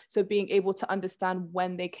time. So being able to understand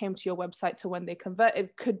when they came to your website to when they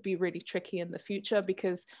converted could be really tricky in the future,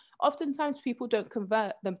 because oftentimes people don't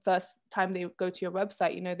convert the first time they go to your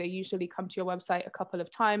website. They usually come to your website a couple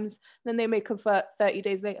of times, then they may convert 30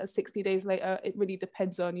 days later, 60 days later. It really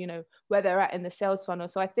depends on, where they're at in the sales funnel.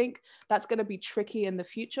 So I think that's going to be tricky in the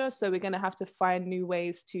future. So we're going to have to find new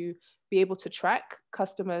ways to be able to track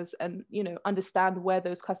customers and, understand where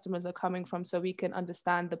those customers are coming from, so we can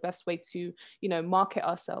understand the best way to, market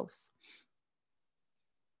ourselves.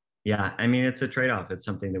 Yeah, I mean, it's a trade-off. It's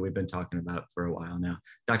something that we've been talking about for a while now.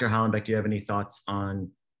 Dr. Hollenbeck, do you have any thoughts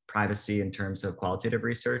on privacy in terms of qualitative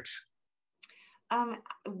research?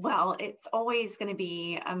 Well, it's always going to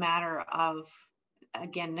be a matter of,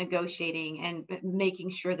 again, negotiating and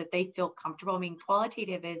making sure that they feel comfortable. I mean,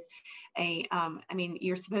 qualitative is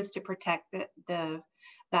you're supposed to protect the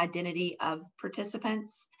identity of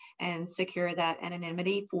participants and secure that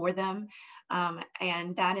anonymity for them.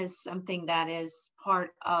 And that is something that is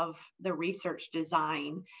part of the research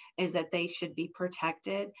design, is that they should be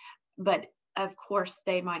protected. But of course,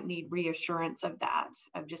 they might need reassurance of that,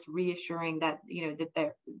 of just reassuring that,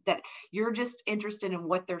 that you're just interested in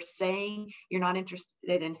what they're saying. You're not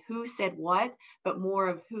interested in who said what, but more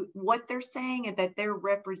of what they're saying, and that they're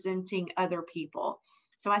representing other people.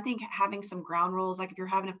 So I think having some ground rules, like if you're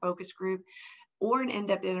having a focus group or an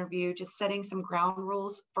in-depth interview, just setting some ground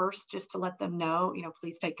rules first, just to let them know,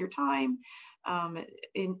 please take your time,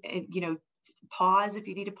 pause if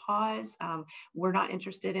you need to pause. We're not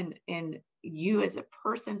interested in you as a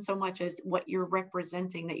person so much as what you're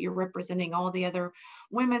representing, that you're representing all the other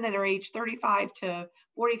women that are aged 35 to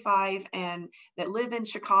 45 and that live in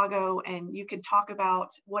Chicago, and you can talk about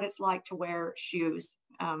what it's like to wear shoes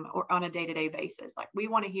or on a day-to-day basis. Like, we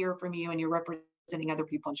want to hear from you, and you're representing other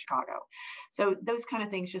people in Chicago. So those kind of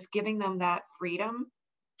things, just giving them that freedom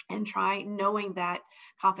and knowing that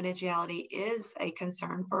confidentiality is a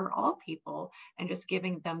concern for all people, and just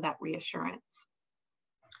giving them that reassurance.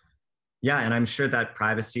 Yeah, and I'm sure that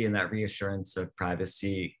privacy and that reassurance of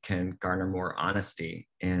privacy can garner more honesty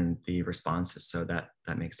in the responses. So that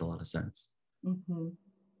makes a lot of sense.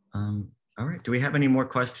 Mm-hmm. All right, do we have any more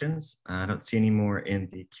questions? I don't see any more in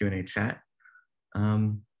the Q&A chat.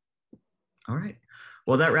 All right.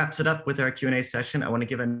 Well, that wraps it up with our Q&A session. I want to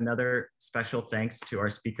give another special thanks to our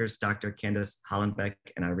speakers, Dr. Candice Hollenbeck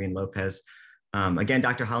and Irene Lopez. Again,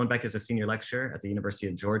 Dr. Hollenbeck is a senior lecturer at the University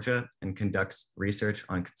of Georgia and conducts research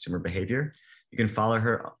on consumer behavior. You can follow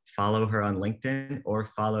her on LinkedIn, or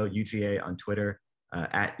follow UGA on Twitter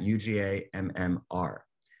at UGAMMR.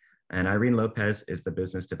 And Irene Lopez is the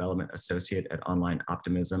Business Development Associate at Online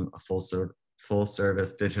Optimism, a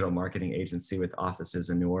full-service digital marketing agency with offices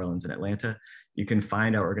in New Orleans and Atlanta. You can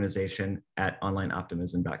find our organization at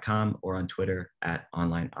onlineoptimism.com or on Twitter at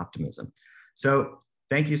Online Optimism. So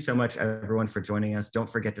thank you so much, everyone, for joining us. Don't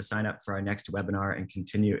forget to sign up for our next webinar and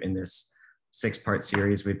continue in this 6-part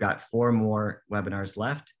series. We've got 4 more webinars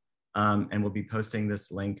left, and we'll be posting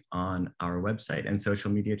this link on our website and social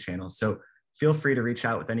media channels. So feel free to reach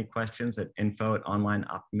out with any questions at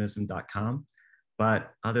info@onlineoptimism.com.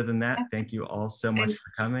 But other than that, thank you all so much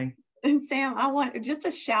for coming. And Sam, I want just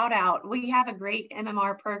a shout out. We have a great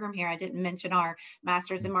MMR program here. I didn't mention our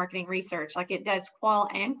Master's in Marketing Research, like it does Qual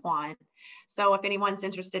and Quant. So if anyone's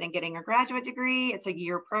interested in getting a graduate degree, it's a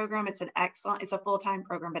year program. It's a full-time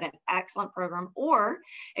program, but an excellent program. Or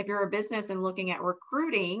if you're a business and looking at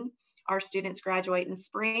recruiting, our students graduate in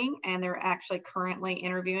spring and they're actually currently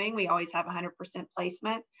interviewing. We always have 100%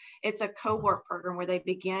 placement. It's a cohort program where they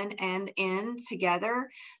begin and end together.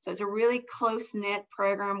 So it's a really close-knit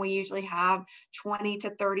program. We usually have 20 to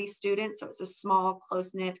 30 students. So it's a small,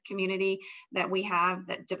 close-knit community that we have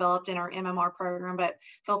that developed in our MMR program. But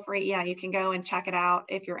feel free, yeah, you can go and check it out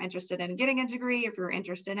if you're interested in getting a degree, if you're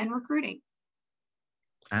interested in recruiting.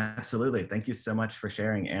 Absolutely. Thank you so much for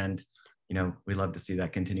sharing. And we love to see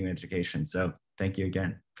that continuing education. So thank you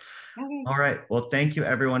again. Okay. All right. Well, thank you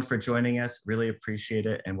everyone for joining us. Really appreciate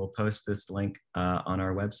it. And we'll post this link on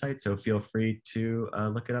our website. So feel free to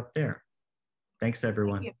look it up there. Thanks,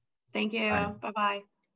 everyone. Thank you. Bye-bye.